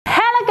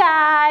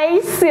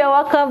guys, you're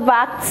welcome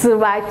back to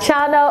my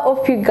channel.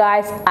 Hope you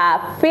guys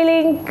are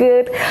feeling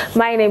good.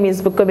 My name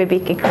is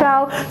Bukobe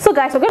Crow. So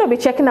guys, we're going to be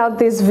checking out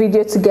this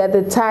video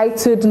together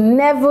titled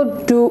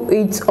Never Do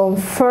It on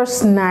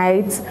First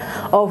Night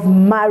of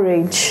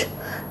Marriage.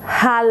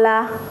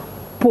 Hala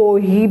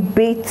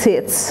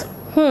prohibited.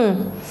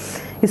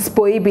 It's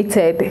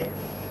prohibited.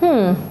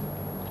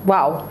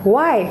 Wow,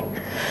 why?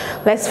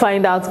 Let's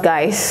find out,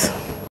 guys.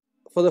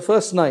 For the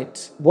first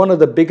night, one of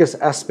the biggest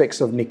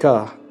aspects of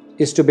nikah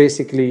is to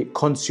basically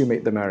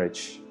consummate the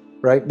marriage,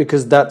 right?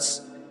 Because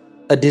that's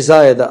a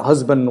desire that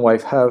husband and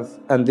wife have,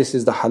 and this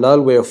is the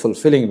halal way of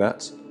fulfilling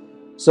that.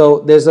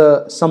 So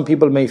some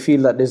people may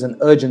feel that there's an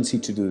urgency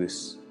to do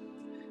this.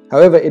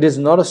 However, it is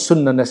not a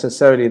sunnah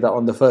necessarily that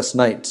on the first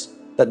night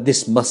that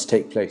this must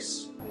take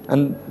place.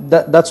 And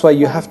that's why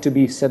you have to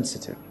be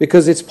sensitive.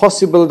 Because it's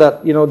possible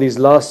that, you know, these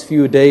last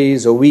few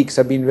days or weeks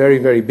have been very,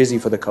 very busy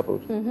for the couple,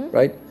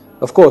 right?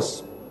 Of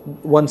course,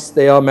 once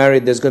they are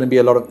married, there's going to be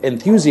a lot of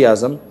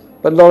enthusiasm,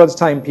 but a lot of the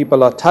time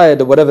people are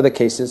tired or whatever the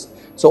case is.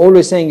 So all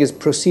we're saying is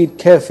proceed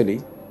carefully,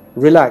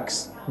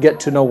 relax, get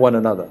to know one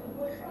another.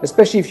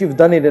 Especially if you've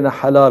done it in a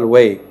halal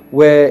way,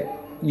 where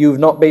you've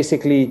not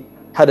basically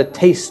had a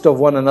taste of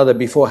one another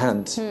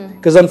beforehand.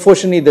 Because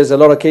unfortunately, there's a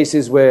lot of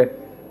cases where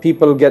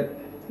people get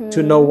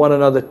to know one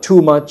another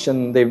too much,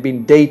 and they've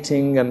been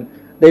dating and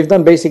they've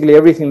done basically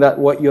everything that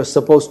what you're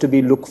supposed to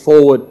be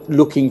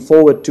looking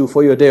forward to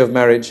for your day of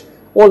marriage.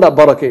 All that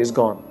barakah is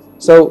gone.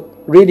 So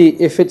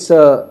really, if it's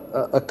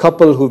a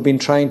couple who've been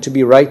trying to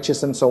be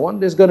righteous and so on,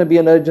 there's going to be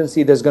an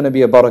urgency, there's going to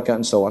be a barakah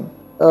and so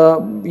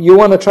on. You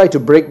want to try to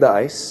break the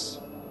ice,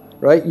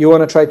 right? You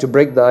want to try to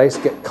break the ice,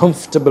 get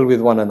comfortable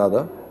with one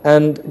another.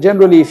 And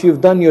generally, if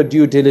you've done your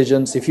due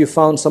diligence, if you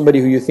found somebody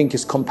who you think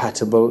is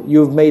compatible,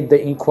 you've made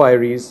the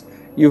inquiries,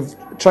 you've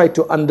tried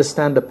to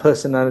understand the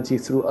personality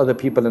through other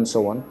people and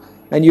so on,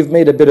 and you've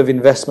made a bit of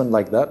investment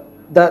like that,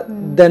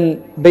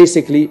 then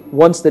basically,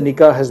 once the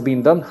nikah has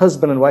been done,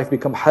 husband and wife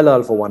become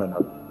halal for one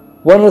another.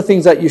 One of the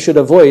things that you should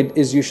avoid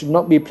is you should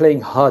not be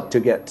playing hard to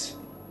get.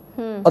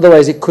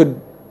 Otherwise, it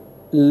could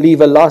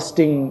leave a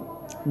lasting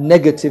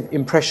negative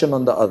impression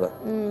on the other.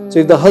 So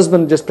if the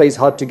husband just plays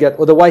hard to get,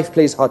 or the wife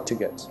plays hard to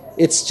get,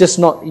 it's just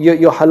not,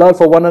 you're halal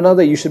for one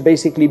another. You should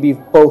basically be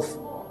both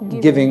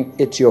giving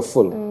it your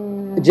full.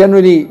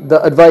 Generally,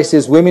 the advice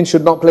is women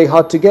should not play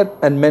hard to get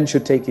and men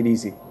should take it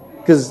easy.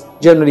 Because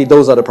generally,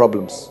 those are the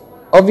problems.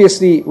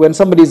 Obviously, when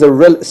somebody is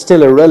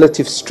still a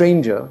relative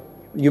stranger,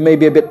 you may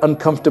be a bit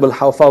uncomfortable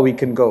how far we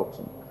can go.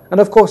 And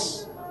of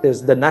course,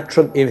 there's the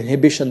natural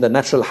inhibition, the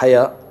natural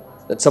haya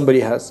that somebody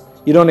has.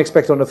 You don't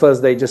expect on the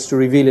first day just to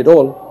reveal it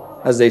all,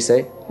 as they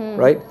say,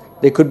 right?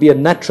 There could be a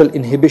natural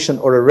inhibition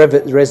or a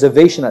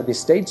reservation at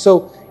this stage.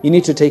 So you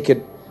need to take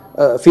it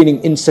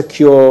feeling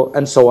insecure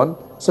and so on.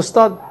 So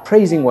start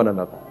praising one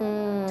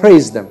another.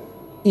 Praise them.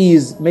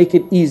 Make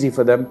it easy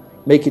for them.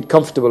 Make it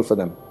comfortable for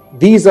them.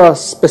 These are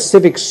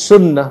specific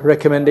sunnah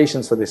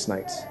recommendations for this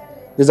night.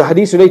 There's a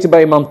hadith related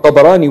by Imam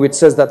Tabarani which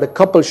says that the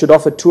couple should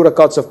offer 2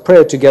 rakats of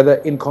prayer together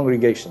in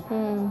congregation.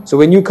 So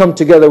when you come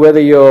together, whether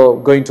you're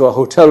going to a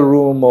hotel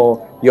room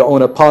or your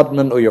own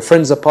apartment or your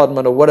friend's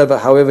apartment or whatever,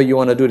 however you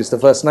want to do this the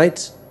first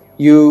night,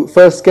 you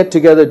first get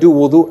together, do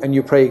wudu, and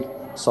you pray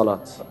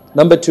salat.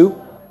 Number 2,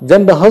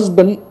 then the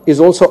husband is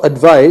also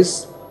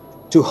advised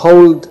to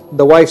hold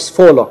the wife's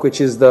forelock, which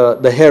is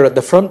the hair at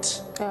the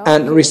front,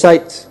 and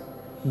recite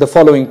the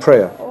following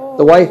prayer.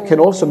 The wife can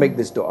also make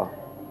this dua.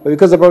 But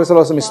because the Prophet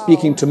ﷺ is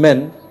speaking to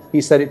men, he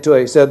said it to her.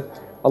 He said,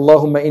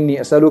 Allahumma inni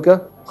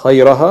as'aluka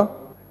khayraha,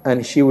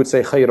 and she would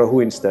say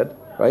khayrahu instead,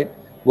 right?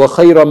 Wa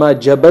khayra ma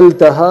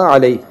jabaltaha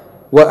alayhi,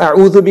 wa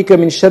a'udhu bika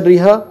min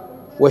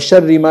sharriha, wa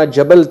sharri ma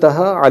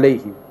jabaltaha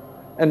alayhi.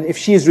 And if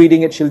she's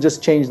reading it, she'll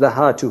just change the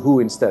ha to hu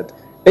instead.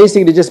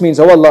 Basically, it just means,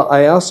 oh Allah,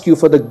 I ask you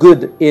for the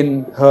good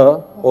in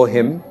her or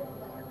him,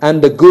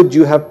 and the good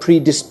you have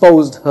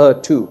predisposed her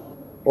to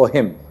or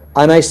him.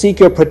 And I seek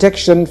your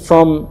protection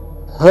from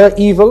her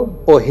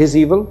evil or his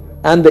evil,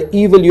 and the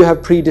evil you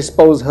have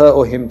predisposed her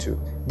or him to.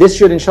 This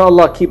should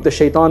inshallah keep the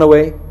shaitan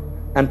away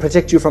and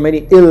protect you from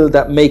any ill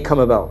that may come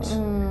about.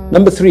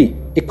 Number 3,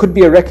 it could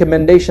be a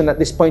recommendation at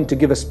this point to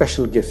give a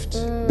special gift.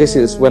 This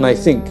is when I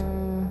think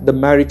the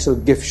marital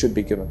gift should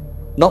be given.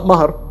 Not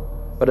mahar,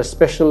 but a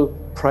special,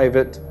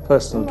 private,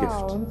 personal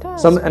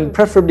gift. And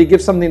preferably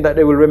give something that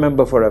they will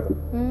remember forever.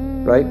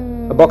 Right?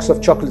 A box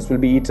of chocolates will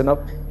be eaten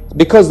up.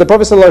 Because the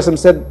Prophet ﷺ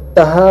said,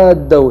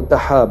 Tahaddaw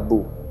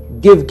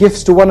tahabbu. Give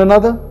gifts to one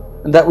another,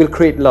 and that will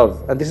create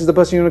love. And this is the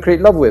person you want to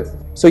create love with.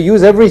 So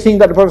use everything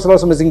that the Prophet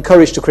ﷺ is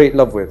encouraged to create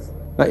love with.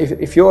 Now,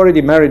 if you're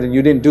already married and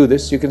you didn't do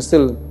this, you can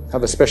still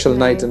have a special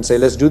night and say,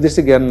 let's do this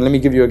again, let me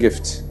give you a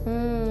gift.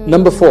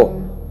 Number 4,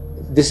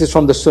 this is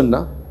from the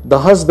sunnah. The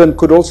husband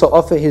could also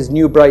offer his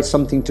new bride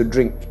something to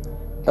drink.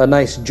 A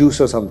nice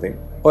juice or something.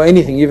 Or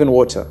anything, even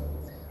water.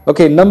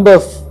 Okay, number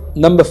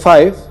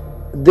 5,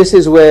 this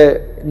is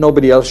where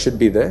nobody else should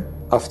be there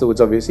afterwards,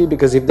 obviously,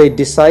 because if they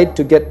decide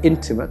to get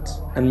intimate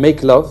and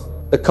make love,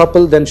 the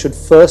couple then should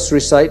first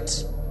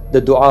recite the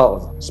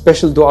dua,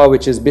 special dua,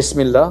 which is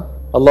Bismillah,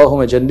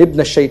 Allahumma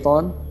jannibna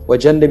shaitan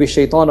وَجَنِّبِ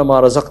الشَّيْطَانَ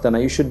مَا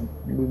رَزَقْتَنَا. You should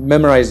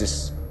memorize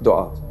this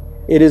dua.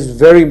 It is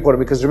very important,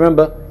 because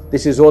remember,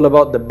 this is all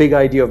about the big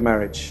idea of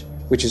marriage,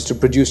 which is to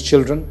produce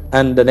children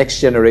and the next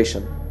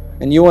generation.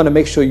 And you want to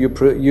make sure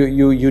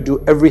you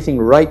do everything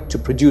right to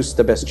produce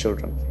the best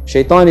children.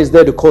 Shaitan is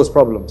there to cause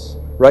problems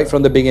right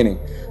from the beginning.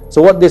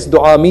 So what this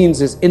dua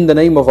means is, in the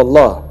name of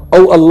Allah,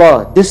 O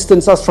Allah,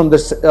 distance us from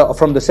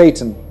the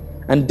Satan,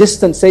 and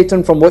distance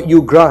Satan from what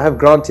you have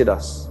granted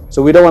us.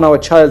 So we don't want our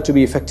child to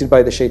be affected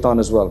by the shaitan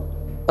as well.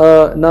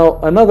 Now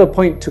another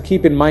point to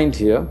keep in mind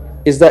here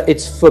is that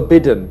it's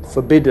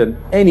forbidden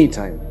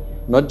anytime,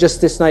 not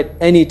just this night,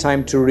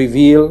 anytime, to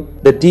reveal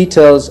the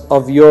details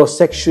of your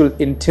sexual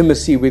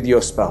intimacy with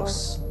your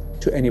spouse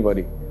to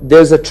anybody.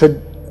 There's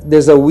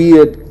a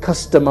weird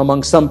custom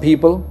among some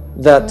people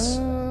that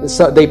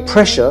they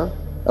pressure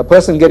a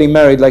person getting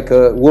married, like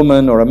a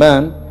woman or a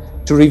man,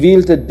 to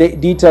reveal the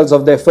details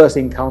of their first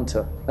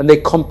encounter, and they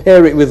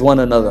compare it with one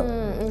another.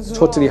 It's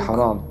totally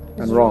haram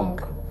and wrong.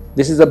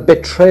 This is a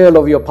betrayal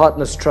of your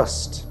partner's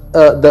trust.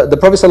 The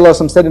Prophet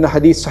ﷺ said in a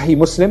hadith, Sahih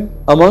Muslim,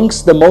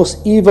 amongst the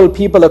most evil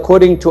people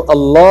according to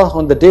Allah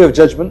on the Day of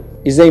Judgment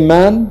is a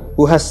man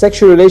who has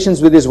sexual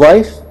relations with his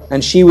wife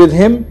and she with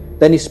him,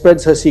 then he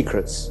spreads her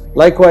secrets.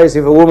 Likewise,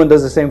 if a woman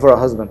does the same for her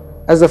husband.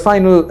 As a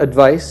final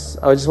advice,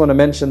 I just want to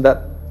mention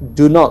that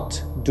do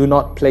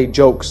not play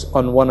jokes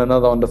on one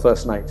another on the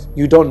first night.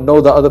 You don't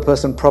know the other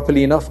person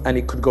properly enough, and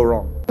it could go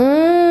wrong.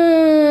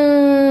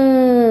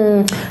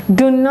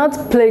 Do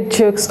not play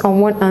jokes on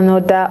one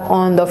another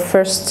on the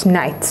first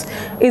night.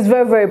 It's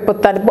very, very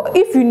important. But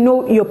if you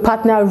know your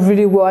partner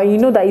really well, and you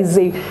know that he's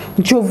a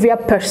jovial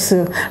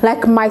person,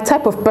 like my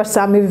type of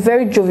person, I'm a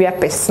very jovial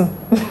person.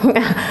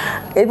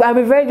 I'm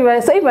a very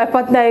jovial. So if my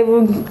partner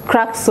even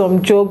cracks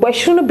some joke, but it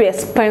shouldn't be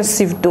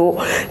expensive though.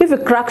 If he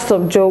cracks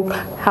some joke,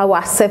 I will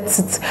accept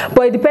it.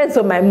 But it depends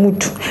on my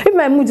mood. If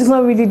my mood is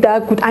not really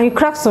that good and you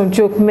crack some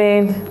joke,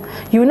 man,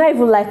 you will not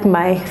even like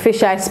my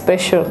facial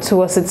expression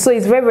towards it. So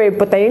it's very, very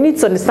important. You need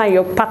to understand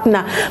your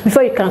partner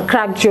before you can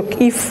crack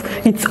joke if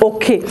it's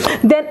okay.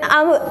 Then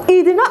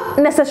he did not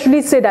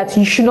necessarily say that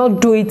you should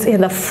not do it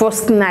in the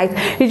first night.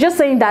 He's just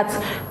saying that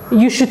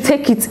you should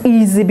take it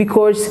easy,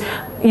 because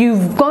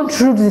you've gone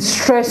through the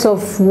stress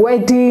of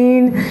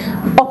wedding,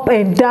 up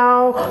and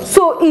down.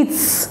 So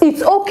it's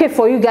okay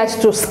for you guys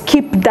to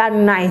skip that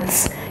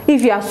night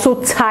if you are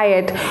so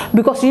tired,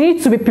 because you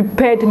need to be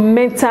prepared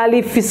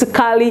mentally,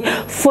 physically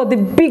for the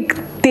big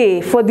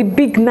day, for the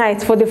big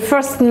night, for the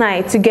first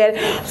night. You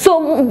get?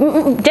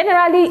 So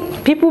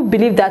generally people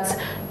believe that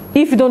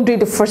if you don't do it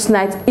the first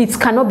night, it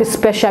cannot be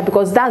special,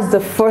 because that's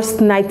the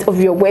first night of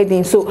your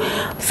wedding. So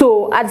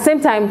at the same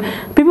time,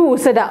 people will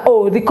say that,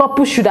 oh, the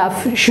couple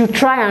should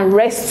try and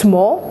rest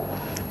more,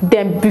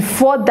 then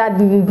before that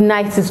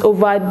night is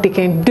over they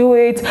can do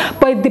it.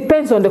 But it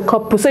depends on the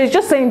couple. So it's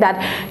just saying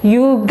that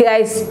you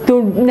guys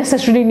don't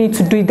necessarily need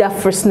to do it that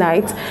first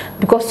night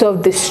because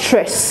of the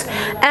stress.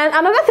 And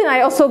another thing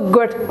I also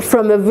got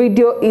from the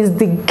video is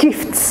the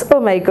gifts. Oh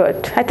my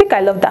god, I think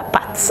I love that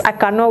part. I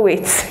cannot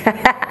wait.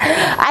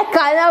 I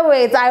cannot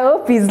wait. I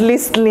hope he's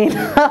listening.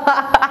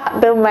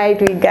 Don't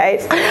mind me,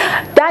 guys.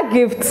 That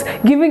gift,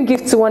 giving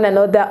gifts to one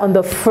another on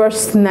the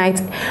first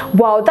night,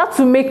 wow, that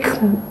will make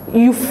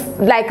you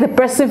like the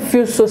person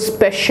feels so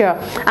special,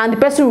 and the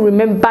person will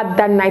remember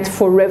that night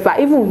forever,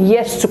 even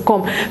years to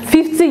come,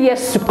 50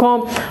 years to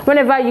come.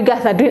 Whenever you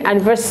guys are doing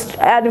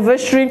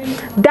anniversary,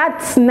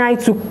 that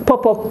night will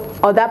pop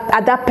up or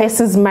at that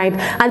person's mind,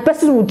 and the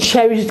person will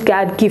cherish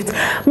that gift.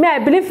 I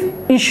believe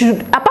you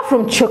should, apart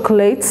from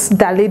chocolates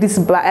that ladies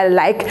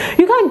like,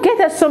 you can get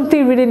her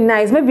something really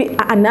nice, maybe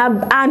an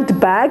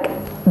handbag,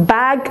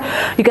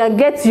 you can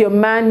get your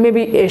man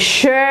maybe a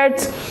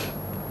shirt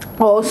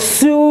or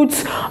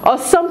suit or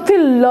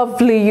something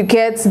lovely, you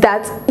get,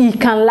 that it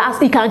can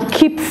last, it can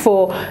keep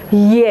for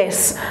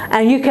years,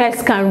 and you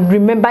guys can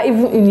remember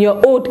even in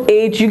your old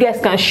age. You guys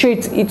can show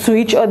it to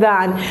each other,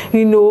 and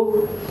you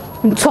know,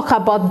 talk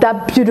about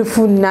that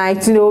beautiful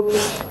night, you know.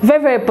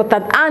 Very, very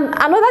important. And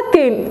another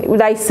thing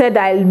that I said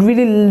I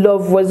really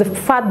love was the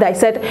fact that I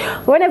said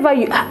whenever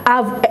you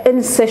have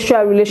any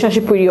sexual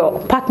relationship with your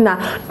partner,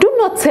 do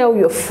not tell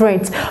your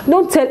friends,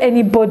 don't tell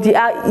anybody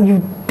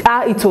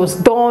how it was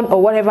done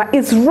or whatever.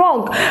 It's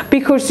wrong,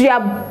 because you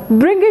are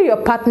bringing your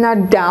partner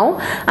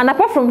down, and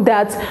apart from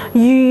that,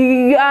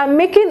 you are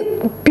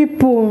making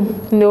people,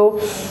 you know,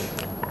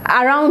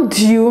 around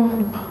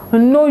you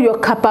know your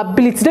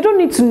capability. They don't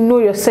need to know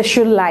your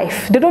sexual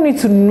life. They don't need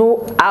to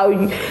know how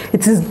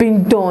it is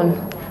being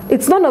done.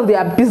 It's none of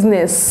their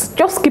business.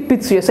 Just keep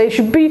it to yourself. It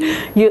should be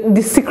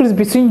the secrets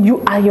between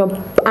you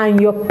and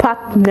your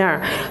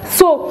partner.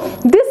 So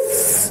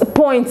these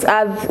points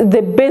are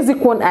the basic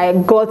one I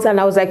got, and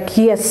I was like,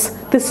 yes,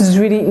 this is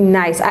really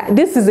nice.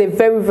 This is a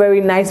very, very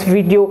nice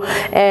video,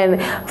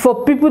 and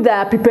for people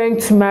that are preparing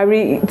to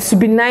marry, it would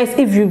be nice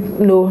if you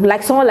know,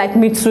 like someone like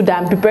me too,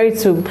 that I'm preparing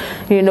to,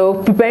 you know,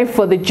 preparing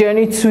for the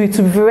journey too. It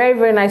would be very,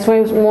 very nice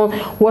when you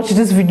watch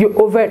this video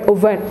over and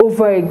over and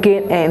over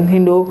again, and you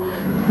know,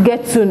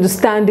 get to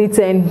understand it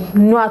and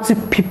know how to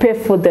prepare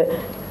for the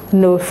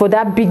for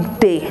that big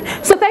day.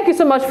 So thank you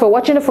so much for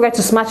watching. Don't forget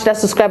to smash that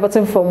subscribe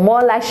button for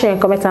more. Like, share,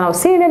 and comment, and I'll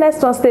see you in the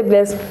next one. Stay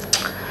blessed.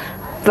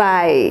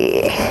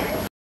 Bye.